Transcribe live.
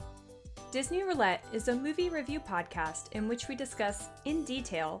Disney Roulette is a movie review podcast in which we discuss, in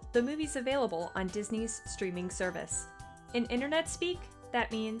detail, the movies available on Disney's streaming service. In internet speak, that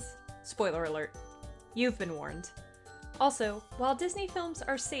means, spoiler alert, you've been warned. Also, while Disney films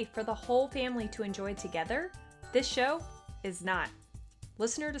are safe for the whole family to enjoy together, this show is not.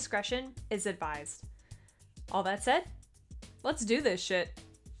 Listener discretion is advised. All that said, let's do this shit.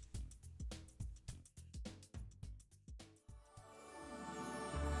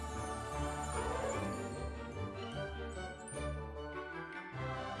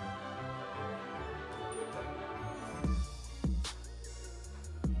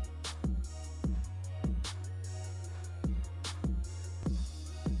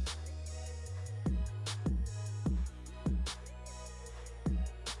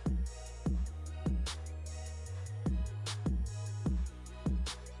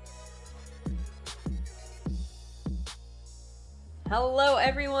 Hello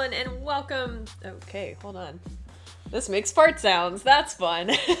everyone and welcome. Okay, hold on. This makes fart sounds. That's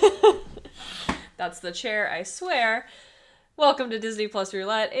fun. That's the chair, I swear. Welcome to Disney Plus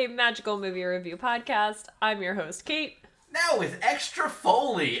Roulette, a magical movie review podcast. I'm your host, Kate. Now with extra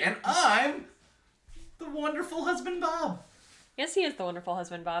Foley, and I'm the wonderful husband, Bob. Yes, he is the wonderful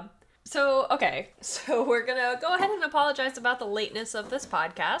husband, Bob. So we're gonna go ahead and apologize about the lateness of this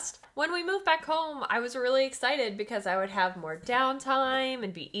podcast. When we moved back home, I was really excited because I would have more downtime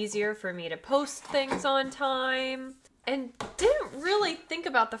and be easier for me to post things on time. And didn't really think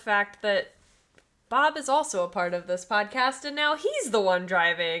about the fact that Bob is also a part of this podcast, and now he's the one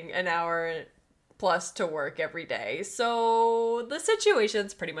driving an hour plus to work every day. So the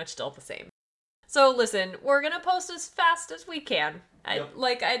situation's pretty much still the same. So listen, we're gonna post as fast as we can. If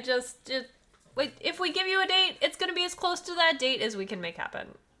we give you a date, it's gonna be as close to that date as we can make happen.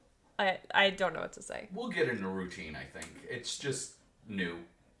 I don't know what to say. We'll get in a routine, I think. It's just new.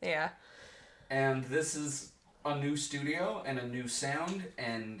 Yeah. And this is a new studio and a new sound,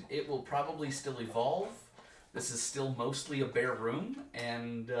 and it will probably still evolve. This is still mostly a bare room,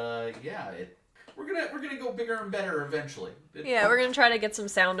 and we're gonna go bigger and better eventually. We're gonna try to get some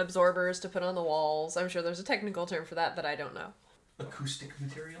sound absorbers to put on the walls. I'm sure there's a technical term for that I don't know. Acoustic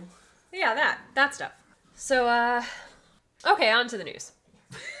material? Yeah, that stuff. So, okay, on to the news.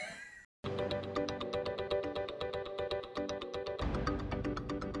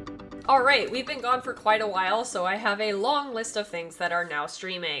 Alright, we've been gone for quite a while, so I have a long list of things that are now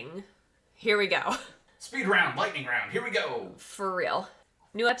streaming. Here we go. Speed round, lightning round, here we go! For real.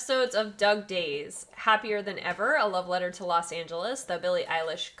 New episodes of Doug Days, Happier Than Ever, A Love Letter to Los Angeles, the Billie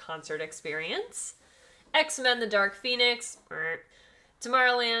Eilish concert experience, X-Men The Dark Phoenix,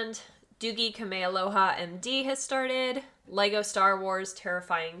 Tomorrowland, Doogie Kamealoha MD has started, Lego Star Wars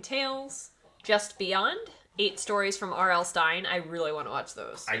Terrifying Tales, Just Beyond, 8 Stories from R.L. Stine. I really want to watch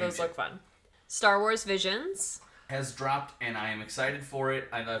those. Those look fun. Star Wars Visions has dropped, and I am excited for it.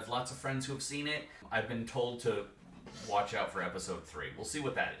 I have lots of friends who have seen it. I've been told to watch out for episode 3. We'll see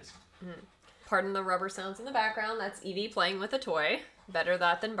what that is. Pardon the rubber sounds in the background. That's Evie playing with a toy. Better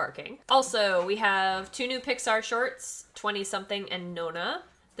that than barking. Also, we have 2 new Pixar shorts, 20-something and Nona,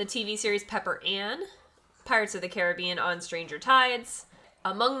 the TV series Pepper Ann, Pirates of the Caribbean on Stranger Tides,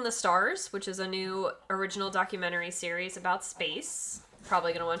 Among the Stars, which is a new original documentary series about space.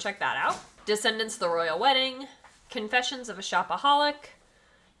 Probably going to want to check that out. Descendants The Royal Wedding, Confessions of a Shopaholic,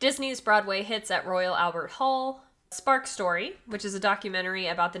 Disney's Broadway hits at Royal Albert Hall, Spark Story, which is a documentary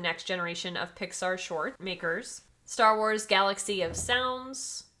about the next generation of Pixar short makers, Star Wars Galaxy of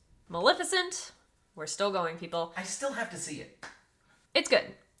Sounds, Maleficent. We're still going, people. I still have to see it. It's good.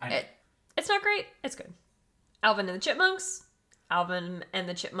 I know. It's not great. It's good. Alvin and the Chipmunks, Alvin and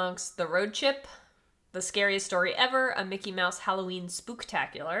the Chipmunks, The Road Chip, The Scariest Story Ever, a Mickey Mouse Halloween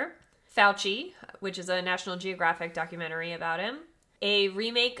Spooktacular, Fauci, which is a National Geographic documentary about him, a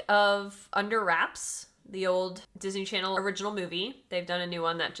remake of Under Wraps, the old Disney Channel original movie. They've done a new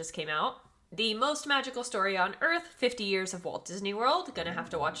one that just came out. The Most Magical Story on Earth, 50 Years of Walt Disney World. Gonna have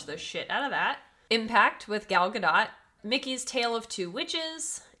to watch the shit out of that. Impact with Gal Gadot, Mickey's Tale of Two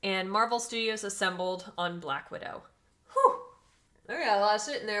Witches, and Marvel Studios Assembled on Black Widow. Whew. We got a lot of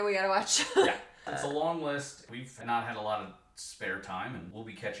shit in there we gotta watch. Yeah, it's a long list. We've not had a lot of spare time, and we'll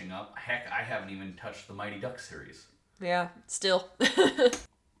be catching up. Heck, I haven't even touched the Mighty Ducks series. Yeah, still.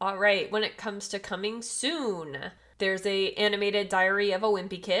 All right, when it comes to coming soon, there's a animated Diary of a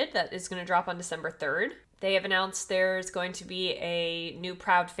Wimpy Kid that is going to drop on December 3rd. They have announced there's going to be a new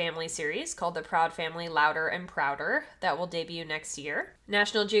Proud Family series called The Proud Family Louder and Prouder that will debut next year.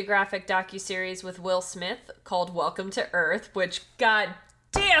 National Geographic docuseries with Will Smith called Welcome to Earth, which, god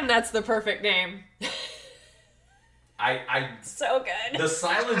damn, that's the perfect name. I So good. the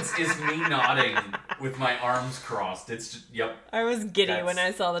silence is me nodding with my arms crossed. It's just, yep. I was giddy when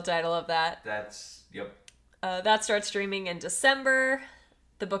I saw the title of that. Yep. That starts streaming in December.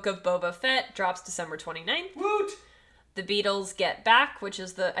 The Book of Boba Fett drops December 29th. Woot! The Beatles Get Back, which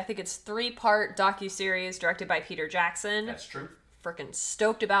is I think it's 3-part docuseries directed by Peter Jackson. That's true. Freaking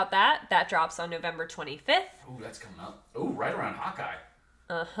stoked about that. That drops on November 25th. Ooh, that's coming up. Ooh, right around Hawkeye.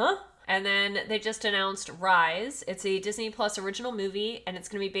 Uh-huh. And then they just announced Rise. It's a Disney Plus original movie, and it's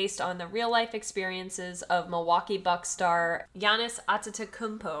going to be based on the real-life experiences of Milwaukee Bucks star Giannis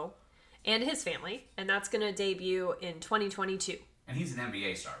Antetokounmpo and his family, and that's going to debut in 2022. And he's an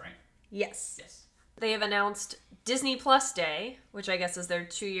NBA star, right? Yes. Yes. They have announced Disney Plus Day, which I guess is their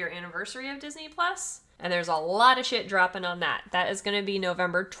 2-year anniversary of Disney Plus. And there's a lot of shit dropping on that. That is going to be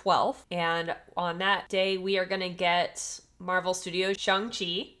November 12th. And on that day, we are going to get Marvel Studios' Shang-Chi.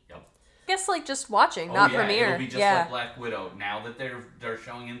 Yep. I guess like just watching, not premiere. It'll be just like Black Widow. Now that they're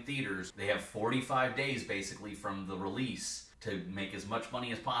showing in theaters, they have 45 days basically from the release to make as much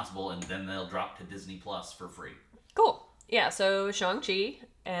money as possible, and then they'll drop to Disney Plus for free. Cool. Yeah, so Shang-Chi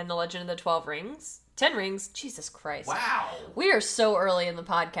and The Legend of the 12 Rings. 10 rings? Jesus Christ. Wow. We are so early in the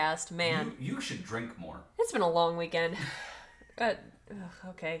podcast, man. You should drink more. It's been a long weekend.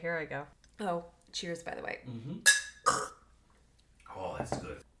 Okay, here I go. Oh, cheers, by the way. Mm-hmm. Oh, that's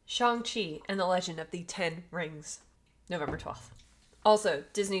good. Shang-Chi and the Legend of the 10 Rings, November 12th. Also,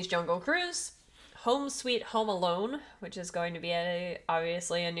 Disney's Jungle Cruise, Home Sweet Home Alone, which is going to be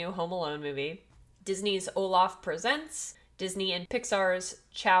obviously a new Home Alone movie, Disney's Olaf Presents, Disney and Pixar's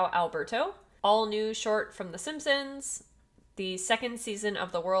Ciao Alberto, all new short from The Simpsons, the second season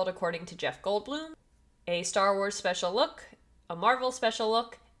of The World According to Jeff Goldblum, a Star Wars special look, a Marvel special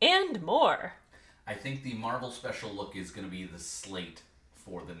look, and more. I think the Marvel special look is going to be the slate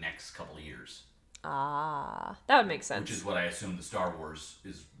for the next couple of years. Ah, that would make sense. Which is what I assume the Star Wars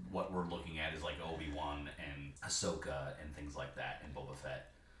is what we're looking at, is like Obi-Wan and Ahsoka and things like that, and Boba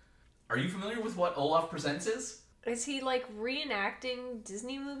Fett. Are you familiar with what Olaf Presents is? Is he like reenacting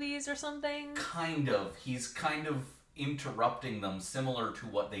Disney movies or something? Kind of. He's kind of interrupting them, similar to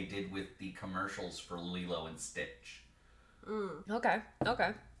what they did with the commercials for Lilo and Stitch. Okay.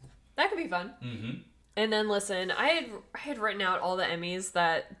 That could be fun. Mm-hmm. And then listen, I had written out all the Emmys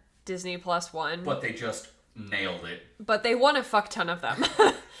that Disney Plus won. But they just nailed it. But they won a fuck ton of them.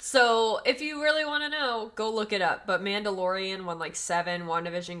 So if you really want to know, go look it up. But Mandalorian won like 7,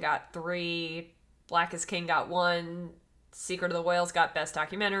 WandaVision got 3, Black is King got 1, Secret of the Whales got Best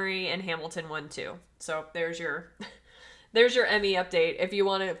Documentary, and Hamilton won 2. So there's your Emmy update. If you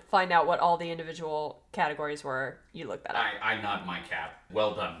want to find out what all the individual categories were, you look that up. I nod my cap.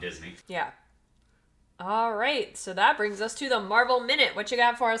 Well done, Disney. Yeah. All right, so that brings us to the Marvel Minute. What you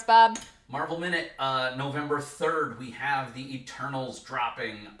got for us, Bob? Marvel Minute, November 3rd, we have the Eternals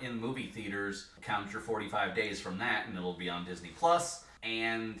dropping in movie theaters. Count your 45 days from that, and it'll be on Disney Plus.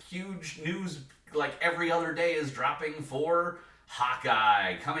 And huge news, like every other day, is dropping for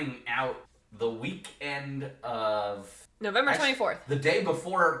Hawkeye, coming out the weekend of... November 24th. The day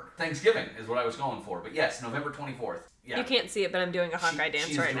before Thanksgiving is what I was going for. But yes, November 24th. Yeah. You can't see it, but I'm doing a Hawkeye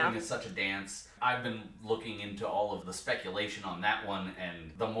dance right now. She's doing such a dance. I've been looking into all of the speculation on that one,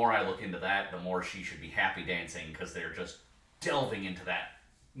 and the more I look into that, the more she should be happy dancing, because they're just delving into that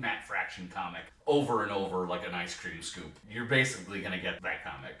Matt Fraction comic over and over like an ice cream scoop. You're basically going to get that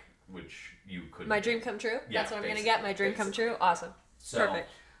comic, which you couldn't. My dream come true? Yeah, that's what I'm going to get? My dream come true? Awesome. So, perfect.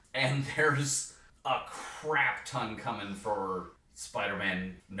 And there's a crap ton coming for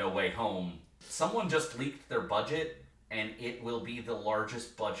Spider-Man No Way Home. Someone just leaked their budget, and it will be the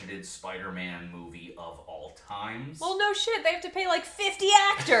largest budgeted Spider-Man movie of all times. Well, no shit. They have to pay like 50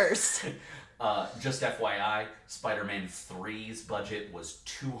 actors. Just FYI, Spider-Man 3's budget was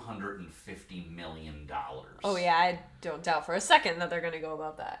 $250 million. Oh yeah, I don't doubt for a second that they're going to go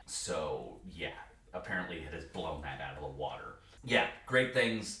about that. So, yeah, apparently it has blown that out of the water. Yeah, great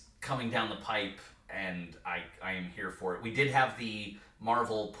things coming down the pipe, and I am here for it. We did have the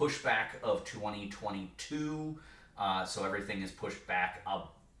Marvel pushback of 2022, so everything is pushed back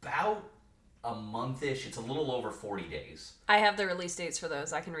about a month-ish. It's a little over 40 days. I have the release dates for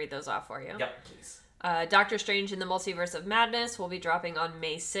those. I can read those off for you. Yep, please. Doctor Strange in the Multiverse of Madness will be dropping on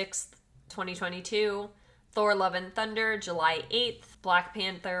May 6th, 2022. Thor Love and Thunder, July 8th. Black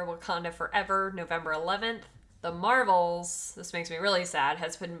Panther Wakanda Forever, November 11th. The Marvels, this makes me really sad,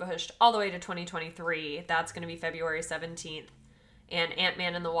 has been pushed all the way to 2023. That's going to be February 17th. And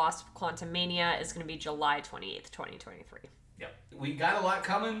Ant-Man and the Wasp Quantumania is going to be July 28th, 2023. Yep. We got a lot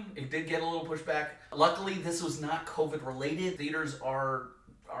coming. It did get a little pushback. Luckily, this was not COVID related. Theaters are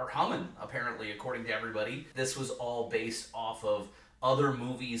are humming, apparently, according to everybody. This was all based off of other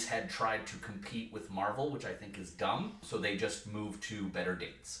movies had tried to compete with Marvel, which I think is dumb, so they just moved to better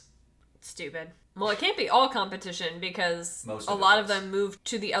dates. Stupid. Well, it can't be all competition because a lot of them moved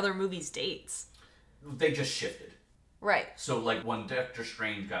to the other movies' dates. They just shifted. Right. So, like, when Doctor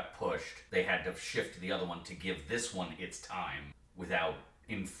Strange got pushed, they had to shift to the other one to give this one its time without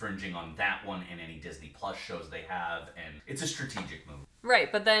infringing on that one and any Disney Plus shows they have, and it's a strategic move.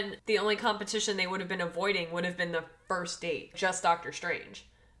 Right, but then the only competition they would have been avoiding would have been the first date, just Doctor Strange.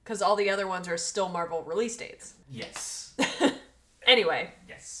 Because all the other ones are still Marvel release dates. Yes. Anyway.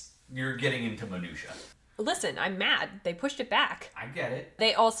 Yes. You're getting into minutia. Listen, I'm mad. They pushed it back. I get it.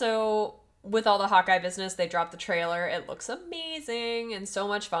 They also, with all the Hawkeye business, they dropped the trailer. It looks amazing and so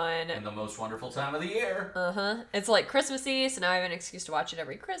much fun. And the most wonderful time of the year. Uh-huh. It's like Christmassy, so now I have an excuse to watch it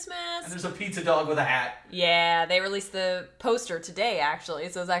every Christmas. And there's a pizza dog with a hat. Yeah, they released the poster today, actually,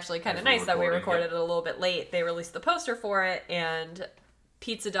 so it's actually kind of nice that we recorded it a little bit late. They released the poster for it, and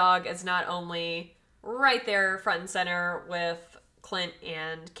Pizza Dog is not only right there front and center with Clint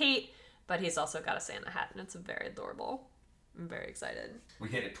and Kate, but he's also got a Santa hat, and it's very adorable. I'm very excited. We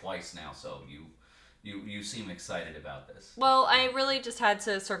hit it twice now, so you seem excited about this. Well, I really just had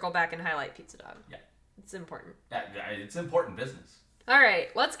to circle back and highlight Pizza Dog. Yeah. It's important. It's important business. All right,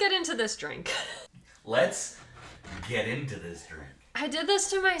 let's get into this drink. Let's get into this drink. I did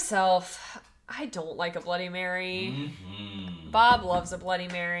this to myself. I don't like a Bloody Mary. Mm-hmm. Bob loves a Bloody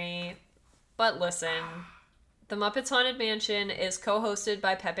Mary. But listen, The Muppets Haunted Mansion is co-hosted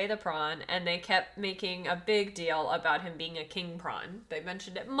by Pepe the Prawn, and they kept making a big deal about him being a king prawn. They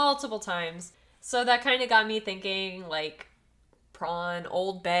mentioned it multiple times. So that kind of got me thinking, like, prawn,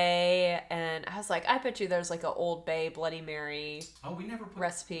 Old Bay, and I was like, I bet you there's like a Old Bay Bloody Mary we never put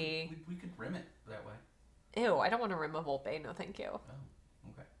recipe. We could rim it that way. Ew, I don't want to rim of Old Bay, no thank you. Oh,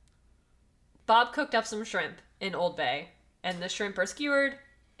 okay. Bob cooked up some shrimp in Old Bay, and the shrimp are skewered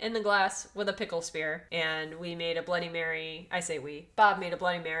in the glass with a pickle spear, and we made a Bloody Mary. I say we. Bob made a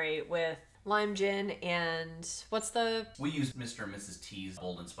Bloody Mary with lime gin and We used Mr. and Mrs. T's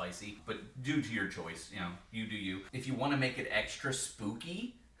bold and spicy, but due to your choice, you do you. If you want to make it extra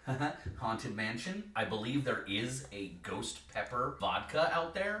spooky, Haunted Mansion, I believe there is a ghost pepper vodka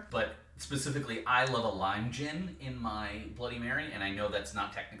out there, but specifically I love a lime gin in my Bloody Mary, and I know that's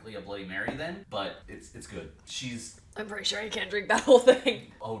not technically a Bloody Mary then, but it's good. I'm pretty sure I can't drink that whole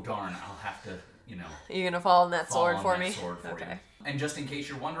thing. Oh darn, I'll have to, You're gonna fall on that sword for me? Okay. You. And just in case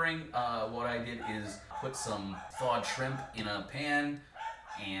you're wondering, what I did is put some thawed shrimp in a pan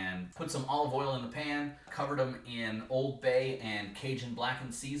and put some olive oil in the pan, covered them in Old Bay and Cajun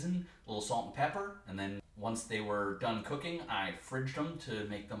blackened season, a little salt and pepper, and then once they were done cooking, I fridged them to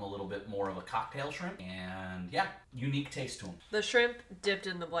make them a little bit more of a cocktail shrimp, and yeah, unique taste to them. The shrimp dipped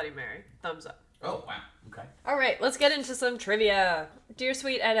in the Bloody Mary. Thumbs up. Oh, wow. Okay. All right, let's get into some trivia. Dear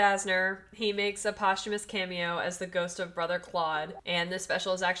sweet Ed Asner, he makes a posthumous cameo as the ghost of Brother Claude, and this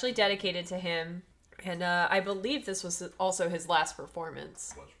special is actually dedicated to him. And I believe this was also his last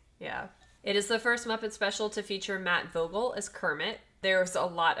performance. Yeah. It is the first Muppet special to feature Matt Vogel as Kermit. There's a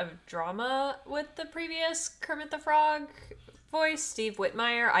lot of drama with the previous Kermit the Frog voice, Steve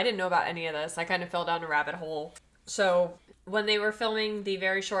Whitmire. I didn't know about any of this. I kind of fell down a rabbit hole. So when they were filming the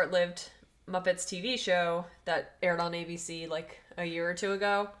very short-lived Muppets TV show that aired on ABC like a year or two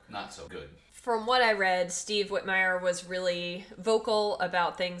ago. Not so good. From what I read, Steve Whitmire was really vocal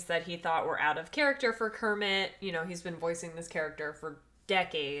about things that he thought were out of character for Kermit. He's been voicing this character for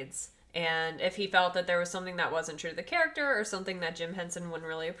decades. And if he felt that there was something that wasn't true to the character or something that Jim Henson wouldn't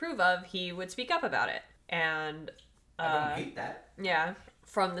really approve of, he would speak up about it. And I don't hate that. Yeah.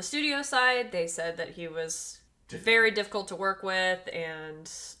 From the studio side, they said that he was very difficult to work with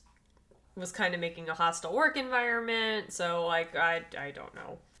and was kind of making a hostile work environment. So, I don't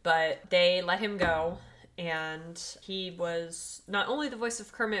know. But they let him go, and he was not only the voice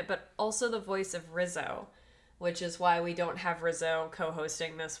of Kermit, but also the voice of Rizzo, which is why we don't have Rizzo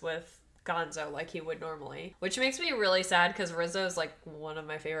co-hosting this with Gonzo like he would normally. Which makes me really sad, because Rizzo is like one of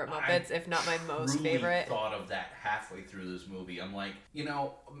my favorite Muppets, if not my most favorite. I thought of that halfway through this movie. I'm like,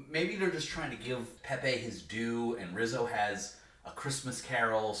 maybe they're just trying to give Pepe his due, and Rizzo has A Christmas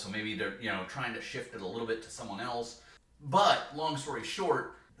Carol, so maybe they're, trying to shift it a little bit to someone else. But, long story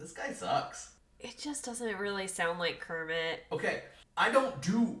short, this guy sucks. It just doesn't really sound like Kermit. Okay, I don't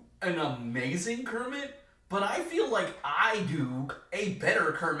do an amazing Kermit, but I feel like I do a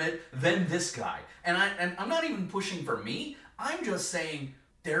better Kermit than this guy. And I'm not even pushing for me. I'm just saying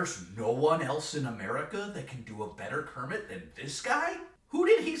there's no one else in America that can do a better Kermit than this guy? Who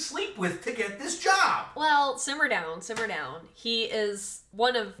did he sleep with to get this job? Well, simmer down, simmer down. He is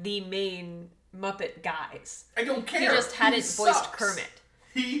one of the main Muppet guys. I don't care. He just hadn't voiced Kermit.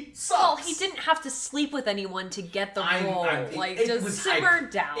 He sucks. Well, he didn't have to sleep with anyone to get the role. Just simmer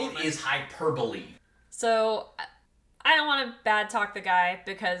down. It is hyperbole. So, I don't want to bad talk the guy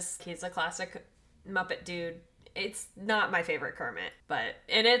because he's a classic Muppet dude. It's not my favorite Kermit,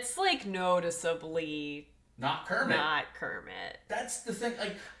 and it's like noticeably not Kermit. That's the thing.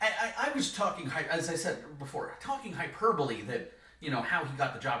 Like I was talking, as I said before, talking hyperbole that, you know, how he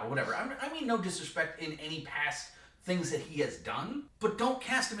got the job or whatever. I mean, no disrespect in any past things that he has done, but don't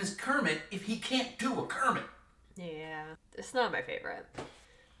cast him as Kermit if he can't do a Kermit. Yeah, it's not my favorite.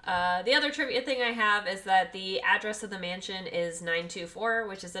 The other trivia thing I have is that the address of the mansion is 924,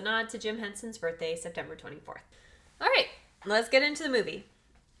 which is a nod to Jim Henson's birthday, September 24th. All right, let's get into the movie.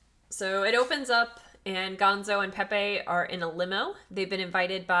 So it opens up, and Gonzo and Pepe are in a limo. They've been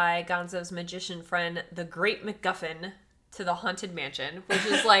invited by Gonzo's magician friend, the Great MacGuffin, to the Haunted Mansion, which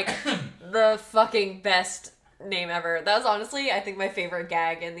is like the fucking best name ever. That was honestly, I think, my favorite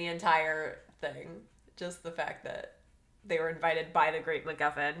gag in the entire thing. Just the fact that they were invited by the Great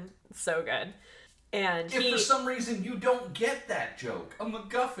MacGuffin. So good. And if for some reason you don't get that joke, a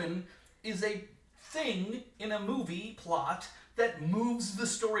MacGuffin is a thing in a movie plot that moves the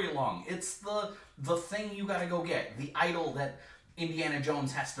story along. It's the thing you gotta go get. The idol that Indiana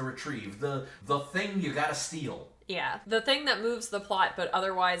Jones has to retrieve. The thing you gotta steal. Yeah, the thing that moves the plot but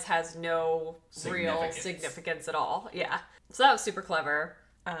otherwise has no real significance at all. Yeah. So that was super clever.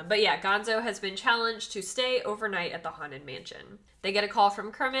 But yeah, Gonzo has been challenged to stay overnight at the Haunted Mansion. They get a call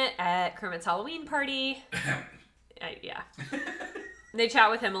from Kermit at Kermit's Halloween party. Yeah. They chat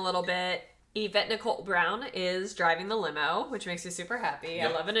with him a little bit. Yvette Nicole Brown is driving the limo, which makes me super happy.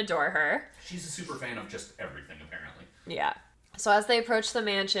 Yep. I love and adore her. She's a super fan of just everything, apparently. Yeah. So as they approach the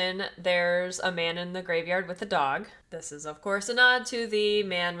mansion, there's a man in the graveyard with a dog. This is, of course, a nod to the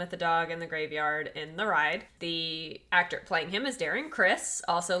man with the dog in the graveyard in the ride. The actor playing him is Darren Criss.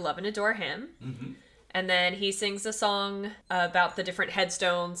 Also love and adore him. Mm-hmm. And then he sings a song about the different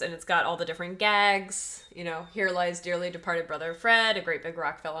headstones, and it's got all the different gags. You know, here lies dearly departed brother Fred, a great big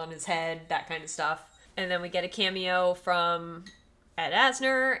rock fell on his head, that kind of stuff. And then we get a cameo from Ed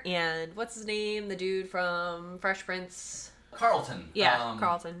Asner and what's his name? The dude from Fresh Prince. Carlton. Yeah,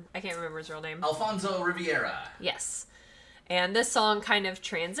 Carlton. I can't remember his real name. Alfonso Riviera. Yes. And this song kind of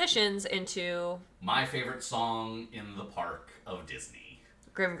transitions into my favorite song in the park of Disney.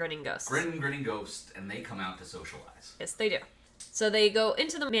 Grim Grinning Ghost. Grim Grinning Ghost, and they come out to socialize. Yes, they do. So they go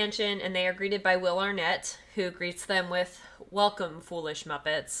into the mansion, and they are greeted by Will Arnett, who greets them with, "Welcome, foolish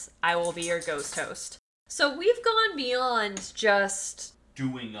Muppets. I will be your ghost host." So we've gone beyond just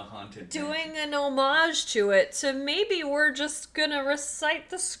doing a haunted doing an homage to it to maybe we're just gonna recite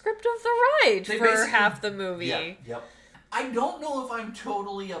the script of the ride for half the movie. Yeah, yep. I don't know if I'm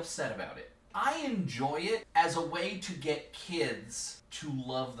totally upset about it. I enjoy it as a way to get kids to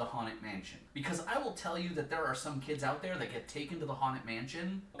love the Haunted Mansion. Because I will tell you that there are some kids out there that get taken to the Haunted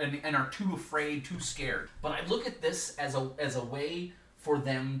Mansion and are too afraid, too scared. But I look at this as a way for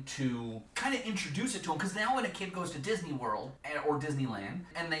them to kind of introduce it to them. Because now when a kid goes to Disney World or Disneyland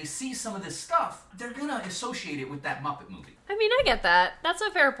and they see some of this stuff, they're going to associate it with that Muppet movie. I mean, I get that. That's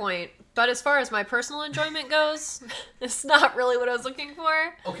a fair point. But as far as my personal enjoyment goes, it's not really what I was looking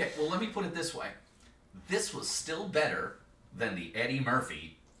for. Okay, well, let me put it this way. This was still better than the Eddie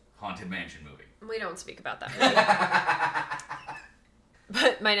Murphy Haunted Mansion movie. We don't speak about that movie.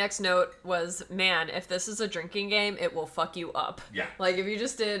 But my next note was, man, if this is a drinking game, it will fuck you up. Yeah. Like, if you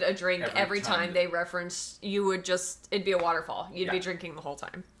just did a drink every time they referenced, you would just, it'd be a waterfall. You'd be drinking the whole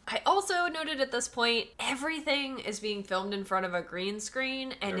time. I also noted at this point, everything is being filmed in front of a green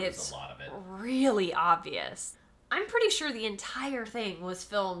screen, and it's a lot of it. Really obvious. I'm pretty sure the entire thing was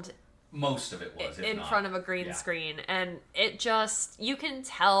filmed most of it was in front of a green screen, and it just, you can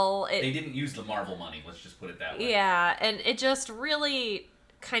tell it, they didn't use the Marvel money, let's just put it that way. Yeah, and it just really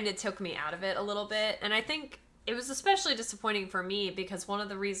kind of took me out of it a little bit, and I think it was especially disappointing for me because one of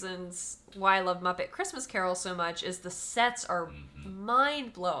the reasons why I love Muppet Christmas Carol so much is the sets are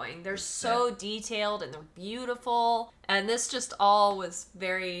mind-blowing. They're so detailed and they're beautiful, and this just all was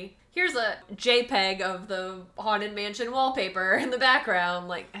very, here's a JPEG of the Haunted Mansion wallpaper in the background,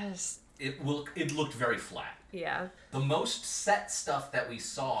 like, it looked very flat. Yeah. The most set stuff that we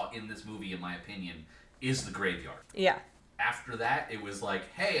saw in this movie, in my opinion, is the graveyard. Yeah. After that, it was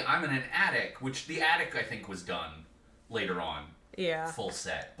like, hey, I'm in an attic, which the attic, I think, was done later on. Yeah. Full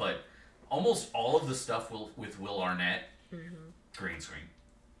set. But almost all of the stuff with Will Arnett, green screen.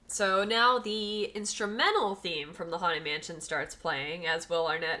 So now the instrumental theme from the Haunted Mansion starts playing as Will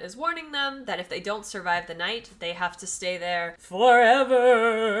Arnett is warning them that if they don't survive the night, they have to stay there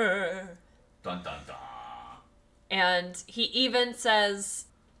forever. Dun dun dun. And he even says,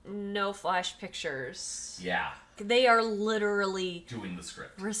 no flash pictures. Yeah. They are literally Doing the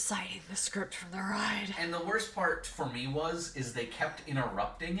script. reciting the script from the ride. And the worst part for me is they kept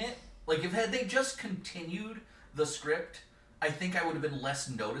interrupting it. Like, if had they just continued the script, I think I would have been less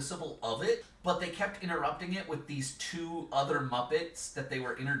noticeable of it. But they kept interrupting it with these two other Muppets that they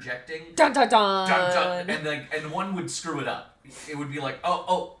were interjecting. Dun dun dun! Dun, dun, and one would screw it up. It would be like,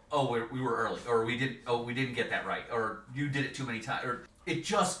 we were early, or we didn't get that right, or you did it too many times, or it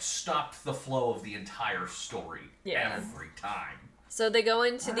just stopped the flow of the entire story every time. So they go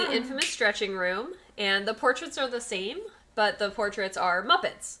into the infamous stretching room, and the portraits are the same, but the portraits are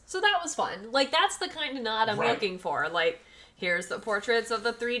Muppets. So that was fun. Like, that's the kind of nod I'm looking for. Like, here's the portraits of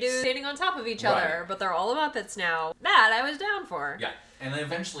the three dudes standing on top of each other, but they're all Muppets now. That I was down for. Yeah. And then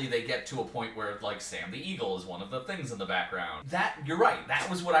eventually they get to a point where, like, Sam the Eagle is one of the things in the background. You're right. That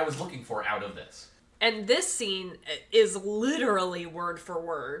was what I was looking for out of this. And this scene is literally word for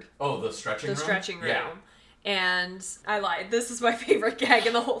word. Oh, the stretching room? The stretching room. Yeah. And I lied. This is my favorite gag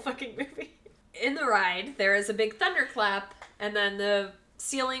in the whole fucking movie. In the ride, there is a big thunderclap, and then the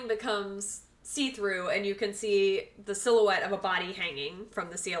ceiling becomes see-through, and you can see the silhouette of a body hanging from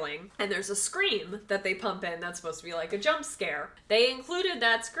the ceiling. And there's a scream that they pump in that's supposed to be like a jump scare. They included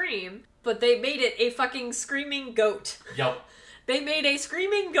that scream, but they made it a fucking screaming goat. Yep. They made a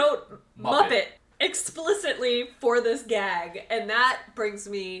screaming goat Muppet explicitly for this gag, and that brings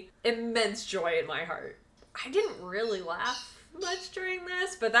me immense joy in my heart. I didn't really laugh much during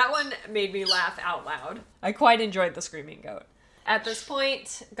this, but that one made me laugh out loud. I quite enjoyed the screaming goat. At this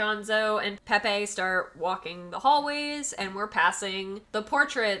point, Gonzo and Pepe start walking the hallways, and we're passing the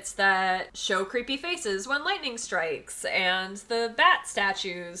portraits that show creepy faces when lightning strikes, and the bat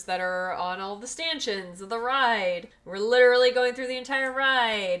statues that are on all the stanchions of the ride. We're literally going through the entire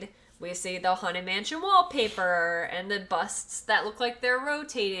ride. We see the Haunted Mansion wallpaper and the busts that look like they're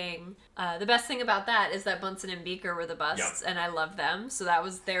rotating. The best thing about that is that Bunsen and Beaker were the busts, and I love them, so that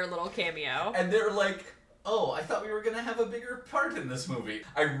was their little cameo. And they're like, oh, I thought we were going to have a bigger part in this movie.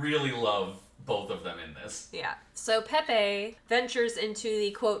 I really love both of them in this. Yeah. So Pepe ventures into the,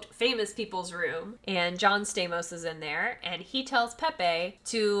 quote, famous people's room, and John Stamos is in there, and he tells Pepe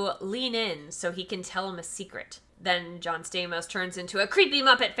to lean in so he can tell him a secret. Then John Stamos turns into a creepy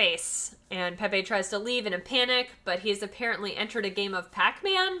Muppet face, and Pepe tries to leave in a panic, but he's apparently entered a game of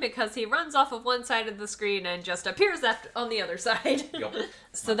Pac-Man because he runs off of one side of the screen and just appears on the other side. Yep.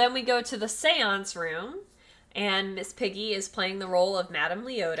 So then we go to the seance room, and Miss Piggy is playing the role of Madame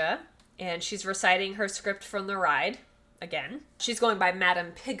Leota, and she's reciting her script from the ride, again. She's going by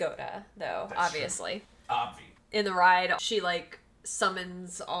Madame Pigota, though, That's obviously. Obvi. In the ride, she,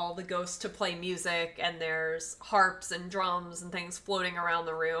 summons all the ghosts to play music, and there's harps and drums and things floating around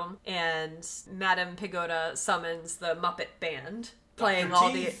the room, and Madame Pigota summons the Muppet Band, playing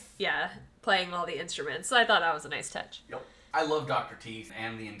all the instruments. So I thought that was a nice touch. Yep. I love Dr. Teeth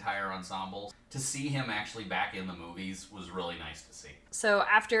and the entire ensemble. To see him actually back in the movies was really nice to see. So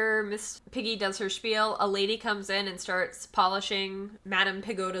after Miss Piggy does her spiel, a lady comes in and starts polishing Madame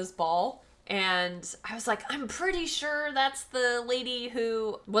Pigota's ball. And I was like, I'm pretty sure that's the lady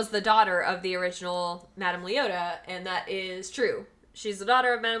who was the daughter of the original Madame Leota, and that is true. She's the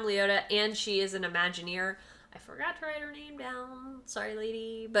daughter of Madame Leota, and she is an Imagineer. I forgot to write her name down. Sorry,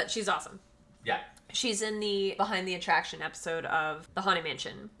 lady. But she's awesome. Yeah. She's in the Behind the Attraction episode of The Haunted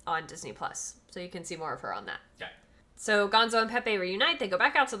Mansion on Disney+. So you can see more of her on that. Yeah. So Gonzo and Pepe reunite. They go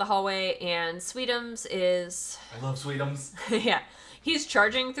back out to the hallway, and Sweetums is... I love Sweetums. yeah. He's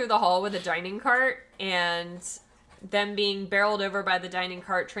charging through the hall with a dining cart, and them being barreled over by the dining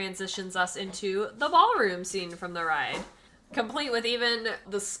cart transitions us into the ballroom scene from the ride. Complete with even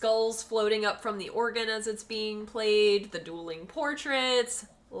the skulls floating up from the organ as it's being played, the dueling portraits,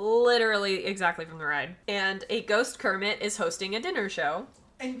 literally exactly from the ride. And a ghost Kermit is hosting a dinner show.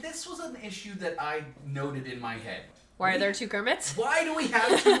 And this was an issue that I noted in my head. Why are there two Kermits? Why do we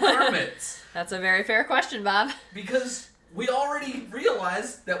have two Kermits? That's a very fair question, Bob. Because we already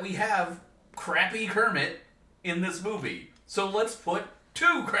realized that we have crappy Kermit in this movie. So let's put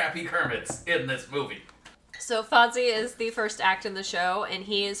two crappy Kermits in this movie. So Fozzie is the first act in the show, and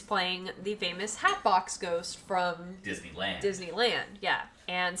he is playing the famous Hatbox Ghost from Disneyland. Yeah.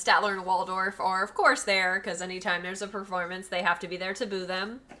 And Statler and Waldorf are, of course, there, because anytime there's a performance, they have to be there to boo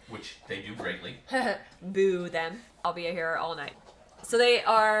them. Which they do greatly. Boo them. I'll be here all night. So they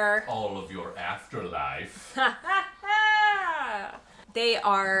are... All of your afterlife. They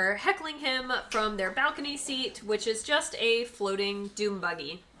are heckling him from their balcony seat, which is just a floating doom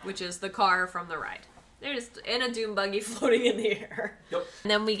buggy, which is the car from the ride. They're just in a doom buggy floating in the air. Yep.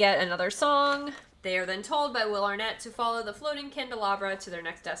 And then we get another song. They are then told by Will Arnett to follow the floating candelabra to their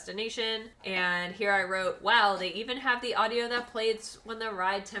next destination. And here I wrote, wow, they even have the audio that plays when the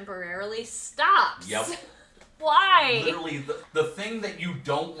ride temporarily stops. Yep. Why? Literally, the thing that you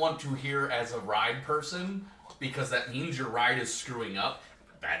don't want to hear as a ride person, because that means your ride is screwing up,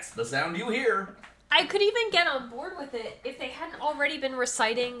 that's the sound you hear. I could even get on board with it if they hadn't already been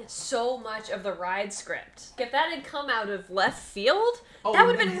reciting so much of the ride script. If that had come out of left field, that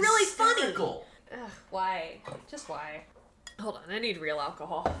would have been really funny. Hysterical. Ugh, why? Just why? Hold on, I need real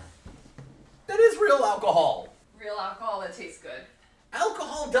alcohol. That is real alcohol. Real alcohol that tastes good.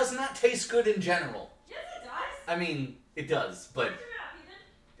 Alcohol does not taste good in general. Yes, it does. I mean, it does, but...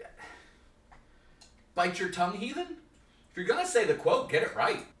 Bite your tongue, heathen? If you're gonna say the quote, get it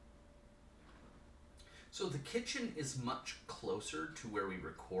right. So the kitchen is much closer to where we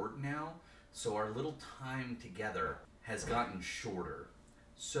record now, so our little time together has gotten shorter.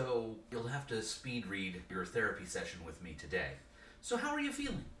 So you'll have to speed read your therapy session with me today. So how are you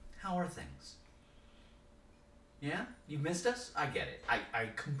feeling? How are things? Yeah? You missed us? I get it. I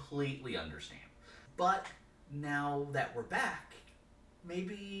completely understand. But now that we're back,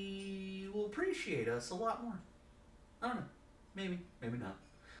 maybe you'll appreciate us a lot more. I don't know. Maybe. Maybe not.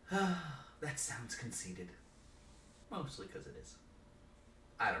 That sounds conceited. Mostly because it is.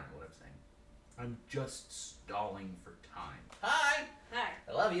 I don't know what I'm saying. I'm just stalling for time. Hi! Hi.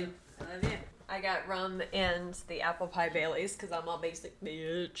 I love you. I love you. I got rum and the apple pie Baileys because I'm a basic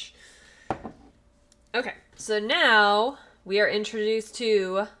bitch. Okay, so now we are introduced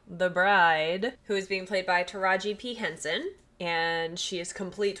to the bride, who is being played by Taraji P. Henson. And she is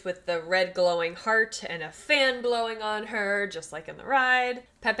complete with the red glowing heart and a fan blowing on her, just like in the ride.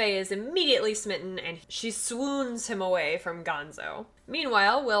 Pepe is immediately smitten and she swoons him away from Gonzo.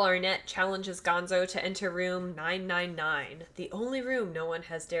 Meanwhile, Will Arnett challenges Gonzo to enter room 999, the only room no one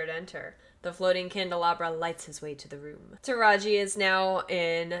has dared enter. The floating candelabra lights his way to the room. Taraji is now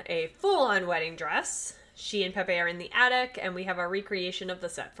in a full-on wedding dress. She and Pepe are in the attic, and we have a recreation of the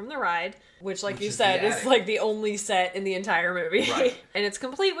set from the ride, which you said, is like the only set in the entire movie. Right. And it's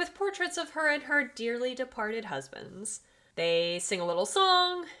complete with portraits of her and her dearly departed husbands. They sing a little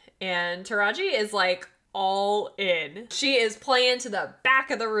song, and Taraji is like all in. She is playing to the back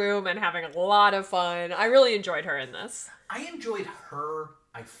of the room and having a lot of fun. I really enjoyed her in this. I enjoyed her.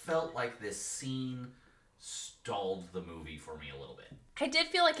 I felt like this scene stalled the movie for me a little bit. I did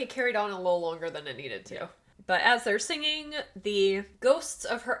feel like it carried on a little longer than it needed to. But as they're singing, the ghosts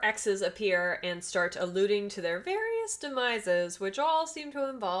of her exes appear and start alluding to their various demises, which all seem to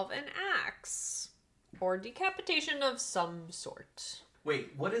involve an axe or decapitation of some sort.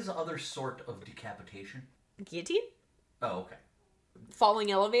 Wait, what is the other sort of decapitation? Guillotine? Oh, okay.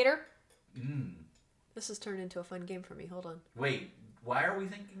 Falling elevator? Mm. This has turned into a fun game for me. Hold on. Wait, why are we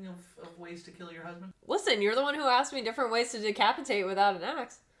thinking of ways to kill your husband? Listen, you're the one who asked me different ways to decapitate without an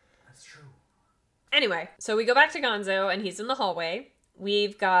axe. That's true. Anyway, so we go back to Gonzo, and he's in the hallway.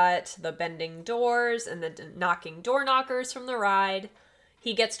 We've got the bending doors and the knocking door knockers from the ride.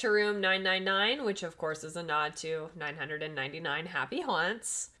 He gets to room 999, which of course is a nod to 999 happy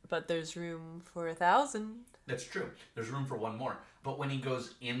haunts. But there's room for 1,000. That's true. There's room for one more. But when he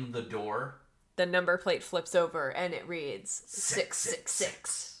goes in the door... The number plate flips over, and it reads 666.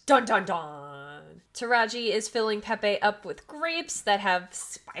 666. Dun dun dun! Taraji is filling Pepe up with grapes that have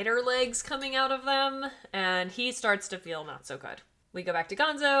spider legs coming out of them, and he starts to feel not so good. We go back to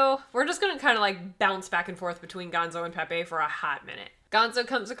Gonzo. We're just gonna kind of bounce back and forth between Gonzo and Pepe for a hot minute. Gonzo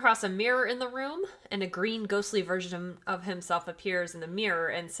comes across a mirror in the room, and a green ghostly version of himself appears in the mirror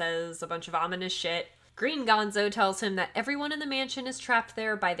and says a bunch of ominous shit. Green Gonzo tells him that everyone in the mansion is trapped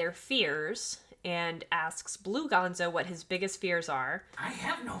there by their fears, and asks Blue Gonzo what his biggest fears are. I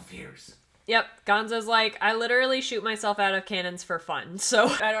have no fears. Yep, Gonzo's like, I literally shoot myself out of cannons for fun, so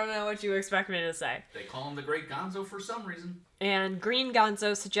I don't know what you expect me to say. They call him the Great Gonzo for some reason. And Green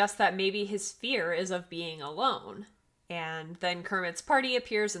Gonzo suggests that maybe his fear is of being alone. And then Kermit's party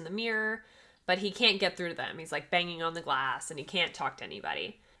appears in the mirror, but he can't get through to them. He's banging on the glass, and he can't talk to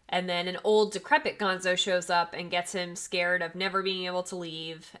anybody. And then an old decrepit Gonzo shows up and gets him scared of never being able to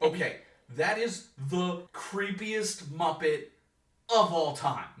leave. Okay. That is the creepiest Muppet of all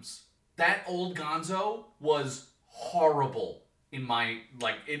times. That old Gonzo was horrible in my,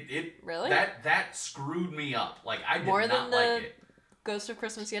 Really? That screwed me up. I did More not than like the it. Ghost of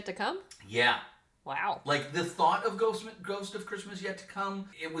Christmas Yet to Come? Yeah. Wow. The thought of Ghost of Christmas Yet to Come,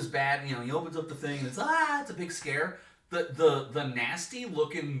 it was bad. He opens up the thing and it's a big scare. The nasty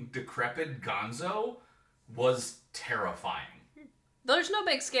looking decrepit Gonzo was terrifying. There's no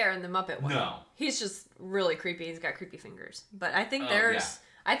big scare in the Muppet one. No. He's just really creepy. He's got creepy fingers. But I think Yeah.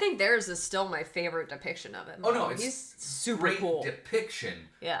 I think theirs is still my favorite depiction of him. Oh no, he's super great cool. depiction,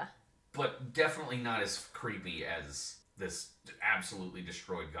 Yeah. but definitely not as creepy as this absolutely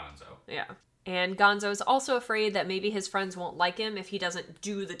destroyed Gonzo. Yeah. And Gonzo is also afraid that maybe his friends won't like him if he doesn't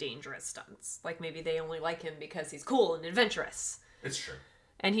do the dangerous stunts. Like maybe they only like him because he's cool and adventurous. It's true.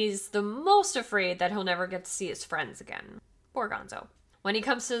 And he's the most afraid that he'll never get to see his friends again. Poor Gonzo. When he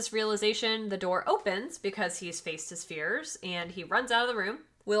comes to this realization, the door opens because he's faced his fears, and he runs out of the room.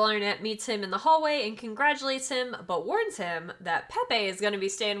 Will Arnett meets him in the hallway and congratulates him, but warns him that Pepe is going to be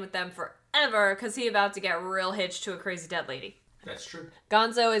staying with them forever because he's about to get real hitched to a crazy dead lady. That's true.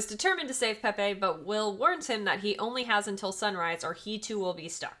 Gonzo is determined to save Pepe, but Will warns him that he only has until sunrise or he too will be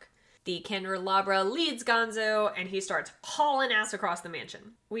stuck. The candelabra leads Gonzo, and he starts hauling ass across the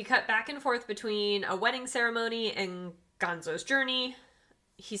mansion. We cut back and forth between a wedding ceremony and Gonzo's journey.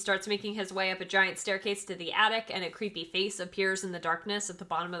 He starts making his way up a giant staircase to the attic, and a creepy face appears in the darkness at the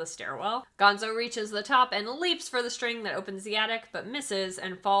bottom of the stairwell. Gonzo reaches the top and leaps for the string that opens the attic, but misses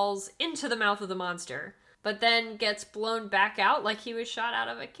and falls into the mouth of the monster. But then gets blown back out like he was shot out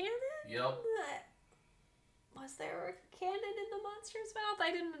of a cannon? Yep. Was there a cannon in the monster's mouth?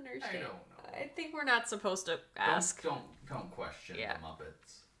 I didn't understand. I don't know. I think we're not supposed to ask. Don't question the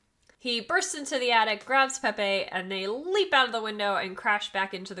Muppets. He bursts into the attic, grabs Pepe, and they leap out of the window and crash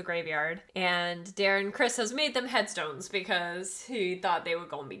back into the graveyard. And Darren Criss has made them headstones because he thought they were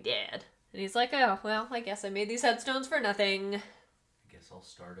going to be dead. And he's like, oh, well, I guess I made these headstones for nothing. I guess I'll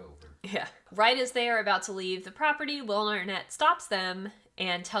start over. Yeah. Right as they are about to leave the property, Will Arnett stops them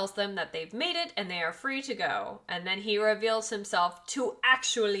and tells them that they've made it and they are free to go. And then he reveals himself to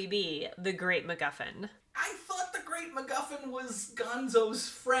actually be the Great MacGuffin. I thought the Great MacGuffin was Gonzo's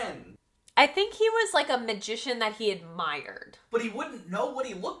friend. I think he was like a magician that he admired. But he wouldn't know what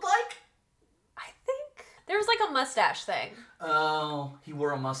he looked like? I think there was like a mustache thing. Oh, he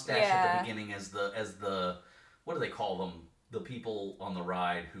wore a mustache at Yeah. the beginning as the what do they call them? The people on the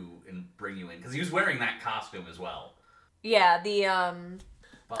ride who bring you in, because he was wearing that costume as well. Yeah, the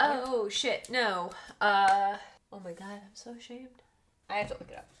Butler? oh shit, no. Oh my god, I'm so ashamed. I have to look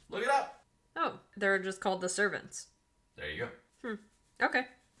it up. Look it up. Oh, they're just called the servants. There you go. Okay.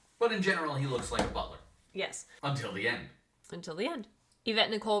 But in general, he looks like a butler. Yes. Until the end. Until the end. Yvette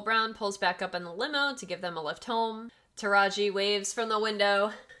Nicole Brown pulls back up in the limo to give them a lift home. Taraji waves from the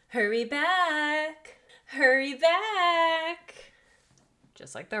window. Hurry back! Hurry back!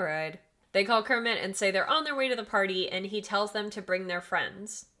 Just like the ride. They call Kermit and say they're on their way to the party, and he tells them to bring their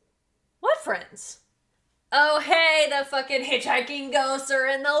friends. What friends? Oh, hey, the fucking hitchhiking ghosts are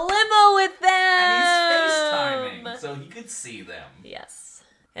in the limo with them! And he's FaceTiming, so he could see them. Yes.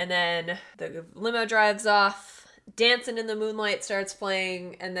 And then the limo drives off. Dancing in the Moonlight starts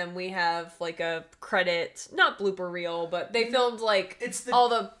playing, and then we have like a credit, not blooper reel, but they filmed like all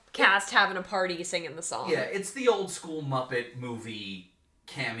the cast having a party singing the song. Yeah, it's the old school Muppet movie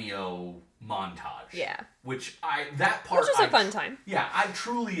cameo montage. Yeah. Which that part Which was a fun time. Yeah, I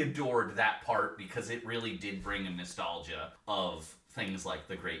truly adored that part because it really did bring a nostalgia of things like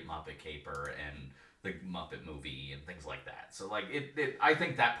the Great Muppet Caper and the Muppet movie and things like that. So like I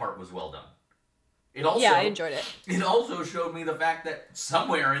think that part was well done. It also, yeah, I enjoyed it. It also showed me the fact that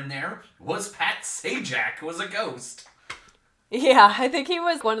somewhere in there was Pat Sajak, who was a ghost. Yeah, I think he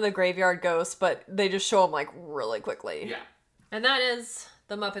was one of the graveyard ghosts, but they just show him like really quickly. Yeah. And that is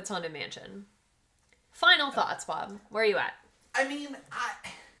the Muppets Haunted Mansion. Final thoughts, Bob. Where are you at? I mean,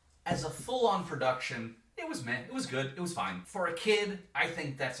 as a full-on production, it was meh. It was good. It was fine. For a kid, I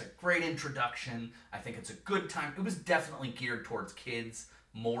think that's a great introduction. I think it's a good time. It was definitely geared towards kids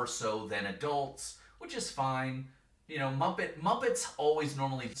more so than adults, which is fine. You know, Muppets always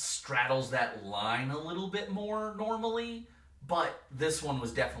normally straddles that line a little bit more normally, but this one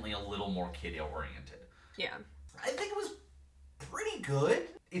was definitely a little more kid-oriented. Yeah. I think it was pretty good.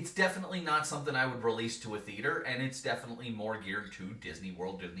 It's definitely not something I would release to a theater, and it's definitely more geared to Disney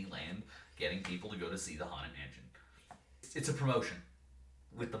World, Disneyland, getting people to go to see the Haunted Mansion. It's a promotion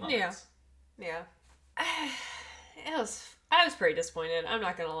with the Muppets. Yeah. I was pretty disappointed, I'm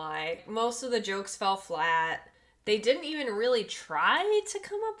not gonna lie. Most of the jokes fell flat. They didn't even really try to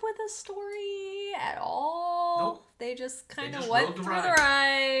come up with a story at all. Nope. They just kind of just went rode the through ride. the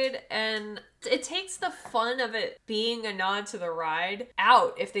ride, and it takes the fun of it being a nod to the ride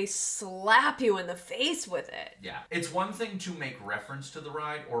out if they slap you in the face with it. Yeah. It's one thing to make reference to the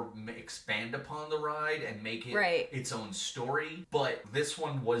ride or expand upon the ride and make it Right. its own story, but this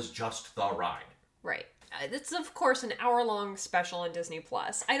one was just the ride. Right. It's, of course, an hour-long special on Disney+.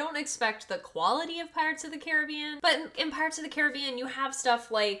 I don't expect the quality of Pirates of the Caribbean, but in Pirates of the Caribbean, you have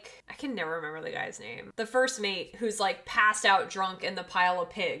stuff like... I can never remember the guy's name. The first mate who's, like, passed out drunk in the pile of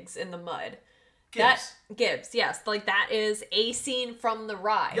pigs in the mud. Gibbs, yes. Like, that is a scene from the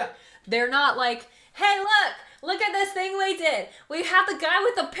ride. Yeah. They're not like, hey, look at this thing we did. We have the guy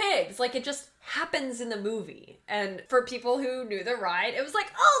with the pigs. Like, it just happens in the movie. And for people who knew the ride, it was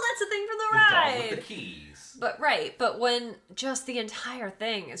like, oh, that's a thing from the ride. The dog with the keys. But when just the entire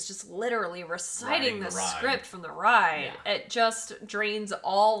thing is just literally reciting the ride. script from the ride, Yeah. it just drains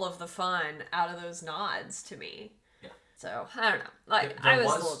all of the fun out of those nods to me. Yeah. So, I don't know. Like, There I was a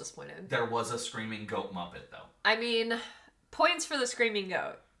was- little disappointed. There was a screaming goat Muppet, though. I mean, points for the Screaming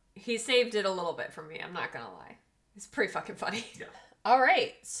Goat. He saved it a little bit for me, I'm not gonna lie. It's pretty fucking funny. Yeah.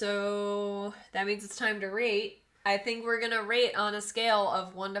 Alright, so that means it's time to rate. I think we're gonna rate on a scale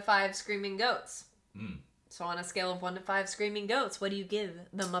of 1 to 5 Screaming Goats. So on a scale of 1 to 5 Screaming Goats, what do you give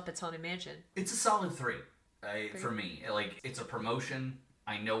The Muppets Haunted Mansion? It's a solid 3 for me. Like, it's a promotion.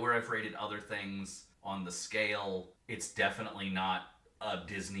 I know where I've rated other things on the scale. It's definitely not a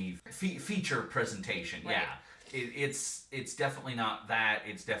Disney feature presentation. Right. Yeah. It's definitely not that.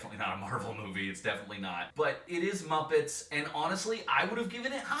 It's definitely not a Marvel movie. It's definitely not. But it is Muppets, and honestly, I would have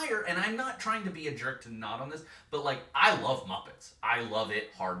given it higher, and I'm not trying to be a jerk to not on this, but, like, I love Muppets. I love it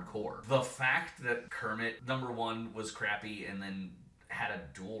hardcore. The fact that Kermit, number one, was crappy, and then had a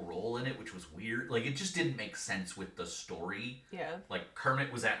dual role in it, which was weird. Like, it just didn't make sense with the story. Yeah. Like,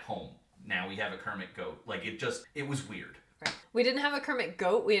 Kermit was at home. Now we have a Kermit goat. Like, it was weird. Right. We didn't have a Kermit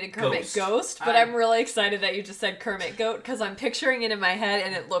Goat, we had a Kermit Ghost, but I'm I'm really excited that you just said Kermit Goat because I'm picturing it in my head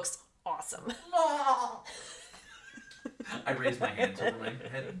and it looks awesome. I raised my hands over my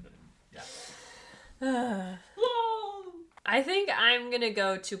head. Yeah. I think I'm gonna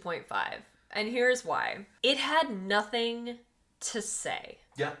go 2.5. And here's why. It had nothing to say.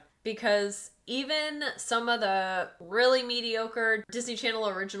 Yeah. Because even some of the really mediocre Disney Channel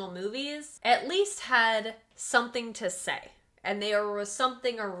original movies at least had something to say. And there was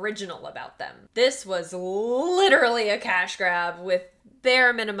something original about them. This was literally a cash grab with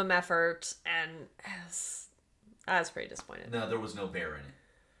bare minimum effort, and I was pretty disappointed. No, there was no bear in it.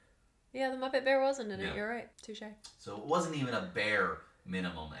 Yeah, the Muppet Bear wasn't in it. Yeah. You're right. Touche. So it wasn't even a bare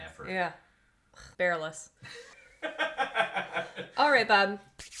minimum effort. Yeah. Bearless. All right, Bob.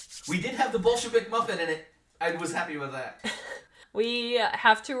 We did have the Bolshevik Muppet in it. I was happy with that. We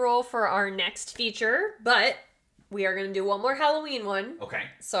have to roll for our next feature, but we are going to do one more Halloween one. Okay.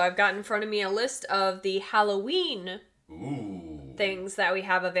 So I've got in front of me a list of the Halloween things that we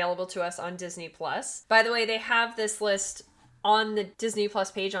have available to us on Disney Plus. By the way, they have this list on the Disney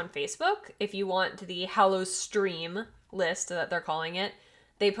Plus page on Facebook. If you want the Hallowstream list that they're calling it,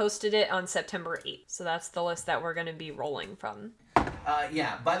 they posted it on September 8th. So that's the list that we're going to be rolling from.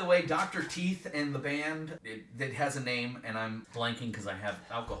 Yeah, by the way, Dr. Teeth and the band, it has a name, and I'm blanking because I have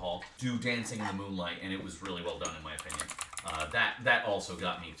alcohol, do Dancing in the Moonlight, and it was really well done in my opinion. That also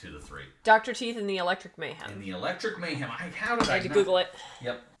got me to the 3. Dr. Teeth and the Electric Mayhem. And the Electric Mayhem, how did I had to Google it.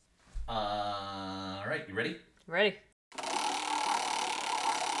 Yep. Alright, you ready? Ready?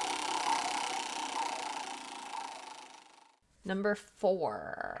 Number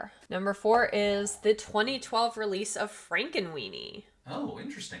 4. Number 4 is the 2012 release of Frankenweenie. Oh,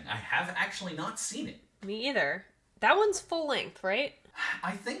 interesting. I have actually not seen it. Me either. That one's full length, right?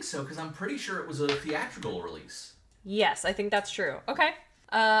 I think so, because I'm pretty sure it was a theatrical release. Yes, I think that's true. Okay.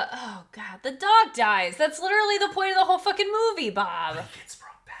 Oh god, the dog dies. That's literally the point of the whole fucking movie, Bob. It gets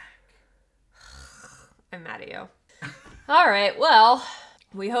brought back. I'm mad at you. Alright, well,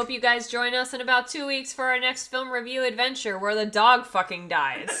 we hope you guys join us in about 2 weeks for our next film review adventure where the dog fucking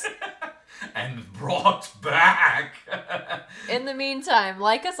dies. And brought back. In the meantime,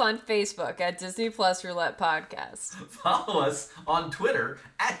 like us on Facebook at Disney Plus Roulette Podcast. Follow us on Twitter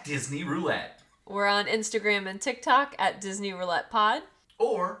at Disney Roulette. We're on Instagram and TikTok at Disney Roulette Pod.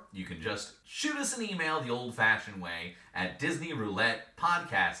 Or you can just shoot us an email the old-fashioned way at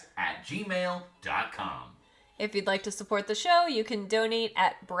DisneyRoulettePodcast@gmail.com. If you'd like to support the show, you can donate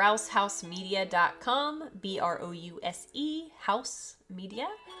at browsehousemedia.com, BROUSE, House Media,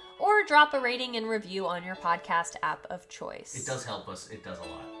 or drop a rating and review on your podcast app of choice. It does help us. It does a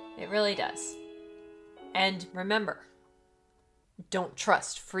lot. It really does. And remember, don't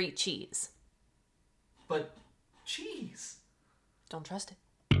trust free cheese. But cheese. Don't trust it.